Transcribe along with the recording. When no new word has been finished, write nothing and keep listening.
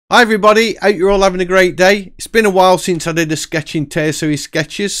Hi everybody, hope you're all having a great day. It's been a while since I did a sketching Tayasui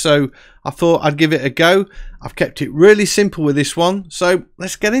sketches, so I thought I'd give it a go. I've kept it really simple with this one, so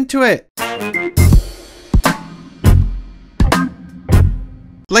let's get into it.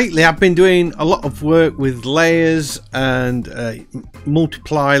 Lately I've been doing a lot of work with layers and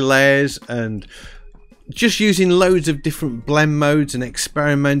multiply layers and just using loads of different blend modes and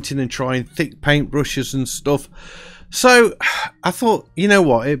experimenting and trying thick paint brushes and stuff. So I thought, you know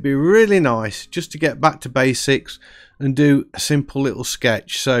what, it'd be really nice just to get back to basics and do a simple little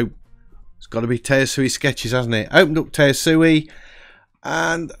sketch. So it's got to be Tayasui sketches, hasn't it? Opened up Tayasui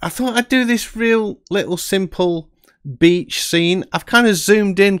and I thought I'd do this real little simple beach scene. I've kind of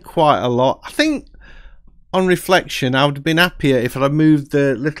zoomed in quite a lot. I think on reflection I would have been happier if I'd moved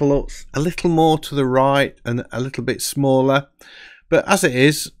the little huts a little more to the right and a little bit smaller, but as it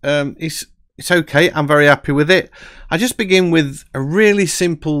is, it's okay. I'm very happy with it. I just begin with a really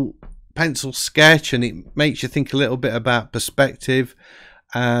simple pencil sketch, and it makes you think a little bit about perspective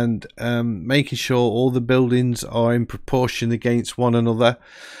and making sure all the buildings are in proportion against one another.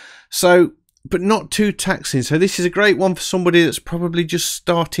 So, but not too taxing. So this is a great one for somebody that's probably just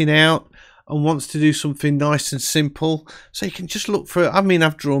starting out and wants to do something nice and simple. So you can just look for it. I mean,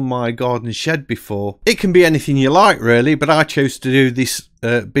 I've drawn my garden shed before. It can be anything you like really, but I chose to do this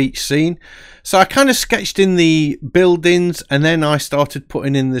beach scene. So I kind of sketched in the buildings and then I started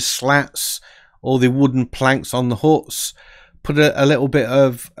putting in the slats or the wooden planks on the huts. Put a little bit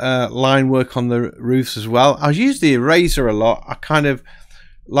of line work on the roofs as well. I used the eraser a lot. I kind of,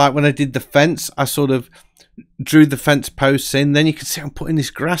 like when I did the fence, I sort of drew the fence posts in. Then you can see I'm putting this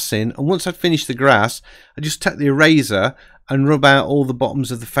grass in, and once I'd finished the grass I just take the eraser and rub out all the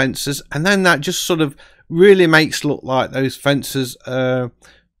bottoms of the fences, and then that just sort of really makes look like those fences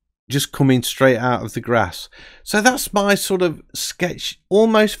just coming straight out of the grass. So that's my sort of sketch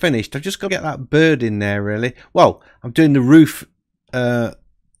almost finished. I've just got to get that bird in there really. Well, I'm doing the roof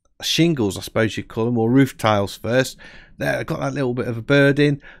shingles, I suppose you'd call them, or roof tiles first. There, I got that little bit of a bird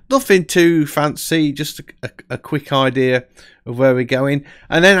in. Nothing too fancy, just a quick idea of where we're going.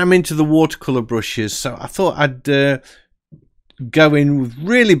 And then I'm into the watercolor brushes. So I thought I'd go in with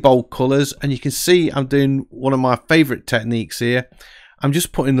really bold colors, and you can see I'm doing one of my favorite techniques here. I'm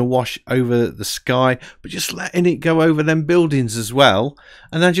just putting the wash over the sky, but just letting it go over them buildings as well.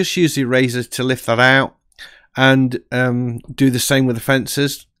 And I just use the eraser to lift that out, and do the same with the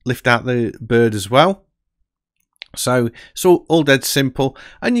fences, lift out the bird as well. So it's all dead simple.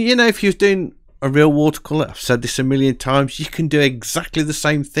 And you know, if you're doing a real watercolor, I've said this a million times, you can do exactly the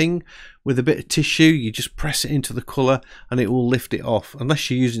same thing with a bit of tissue. You just press it into the color and it will lift it off,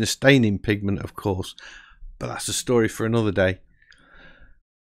 unless you're using a staining pigment, of course, but that's a story for another day.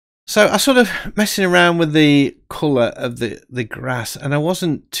 So I sort of messing around with the colour of the grass, and I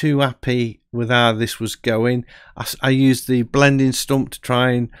wasn't too happy with how this was going. I used the blending stump to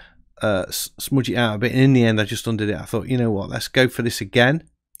try and smudge it out a bit, and in the end I just undid it. I thought, you know what, let's go for this again.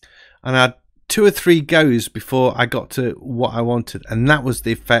 And I had 2 or 3 goes before I got to what I wanted, and that was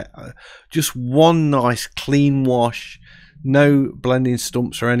the effect. Just one nice clean wash, no blending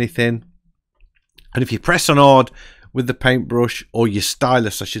stumps or anything. And if you press on hard with the paintbrush, or your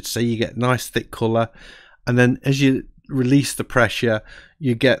stylus I should say, you get nice thick colour, and then as you release the pressure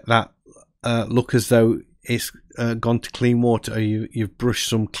you get that look as though it's gone to clean water, or you've brushed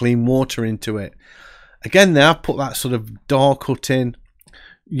some clean water into it. Again there, I've put that sort of dark hut in,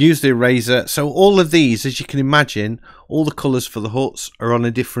 use the eraser. So all of these, as you can imagine, all the colours for the huts are on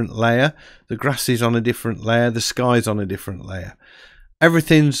a different layer, the grass is on a different layer, the sky's on a different layer,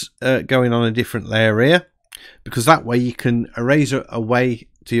 everything's going on a different layer here, because that way you can eraser away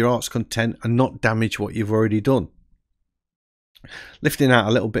to your art's content and not damage what you've already done. Lifting out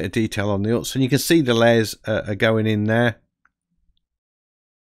a little bit of detail on the huts, and you can see the layers are going in there.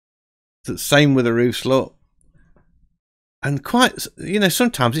 The same with the roofs, look. And quite, you know,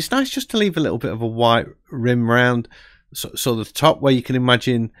 sometimes it's nice just to leave a little bit of a white rim round, so the top, where you can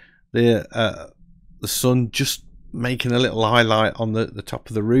imagine the sun just making a little highlight on the top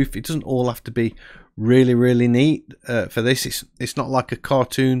of the roof. It doesn't all have to be really neat for this. It's not like a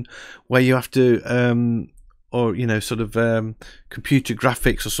cartoon where you have to or you know, sort of computer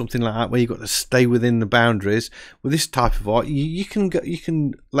graphics or something like that, where you've got to stay within the boundaries. With this type of art, you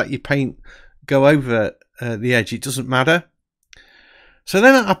can let your paint go over the edge. It doesn't matter. So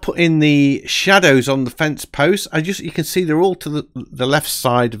then I put in the shadows on the fence posts. You can see they're all to the left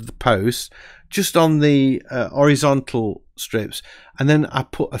side of the post, just on the horizontal strips, and then I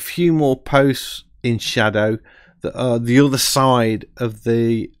put a few more posts in shadow that are the other side of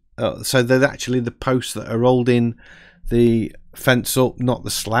the so they're actually the posts that are rolled in the fence up, not the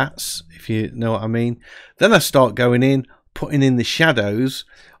slats, if you know what I mean. Then I start going in, putting in the shadows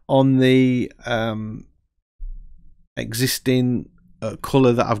on the existing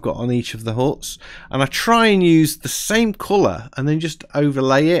colour that I've got on each of the huts, and I try and use the same colour and then just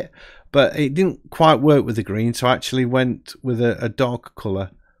overlay it, but it didn't quite work with the green, so I actually went with a dark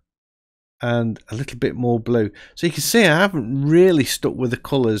colour and a little bit more blue. So you can see I haven't really stuck with the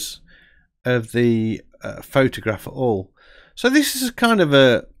colours of the photograph at all. So this is kind of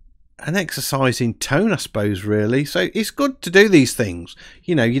an exercise in tone, I suppose, really. So it's good to do these things.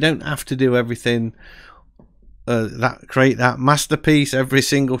 You know, you don't have to do everything create that masterpiece every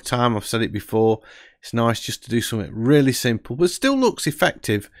single time. I've said it before. It's nice just to do something really simple, but still looks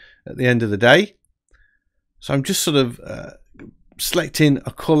effective at the end of the day. So I'm just sort of selecting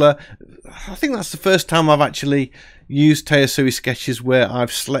a colour. I think that's the first time I've actually used Tayasui sketches where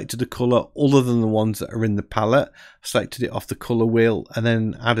I've selected a colour other than the ones that are in the palette. I selected it off the colour wheel and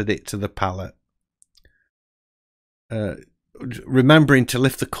then added it to the palette. Remembering to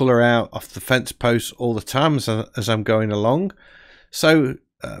lift the colour out off the fence posts all the time as I'm going along. So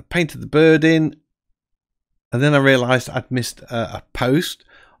painted the bird in, and then I realised I'd missed a post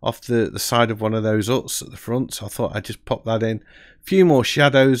off the side of one of those huts at the front, so I thought I'd just pop that in. A few more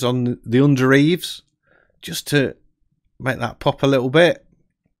shadows on the under eaves just to make that pop a little bit,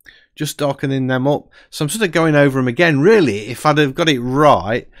 just darkening them up. So I'm sort of going over them again. Really, if I'd have got it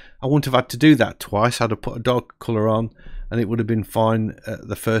right, I wouldn't have had to do that twice. I'd have put a dark colour on and it would have been fine at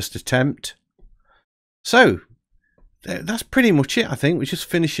the first attempt. So that's pretty much it, I think. We're just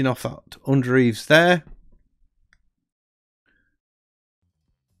finishing off that under eaves there.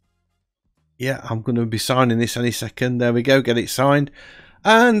 Yeah, I'm going to be signing this any second. There we go, get it signed.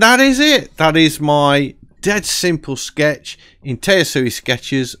 And that is it. That is my dead simple sketch in Tayasui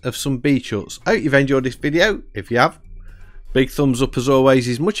sketches of some beach huts. I hope you've enjoyed this video. If you have, big thumbs up as always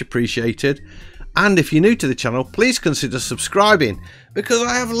is much appreciated. And if you're new to the channel, please consider subscribing, because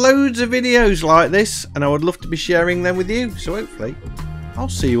I have loads of videos like this and I would love to be sharing them with you. So hopefully I'll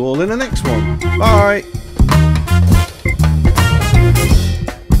see you all in the next one. Bye.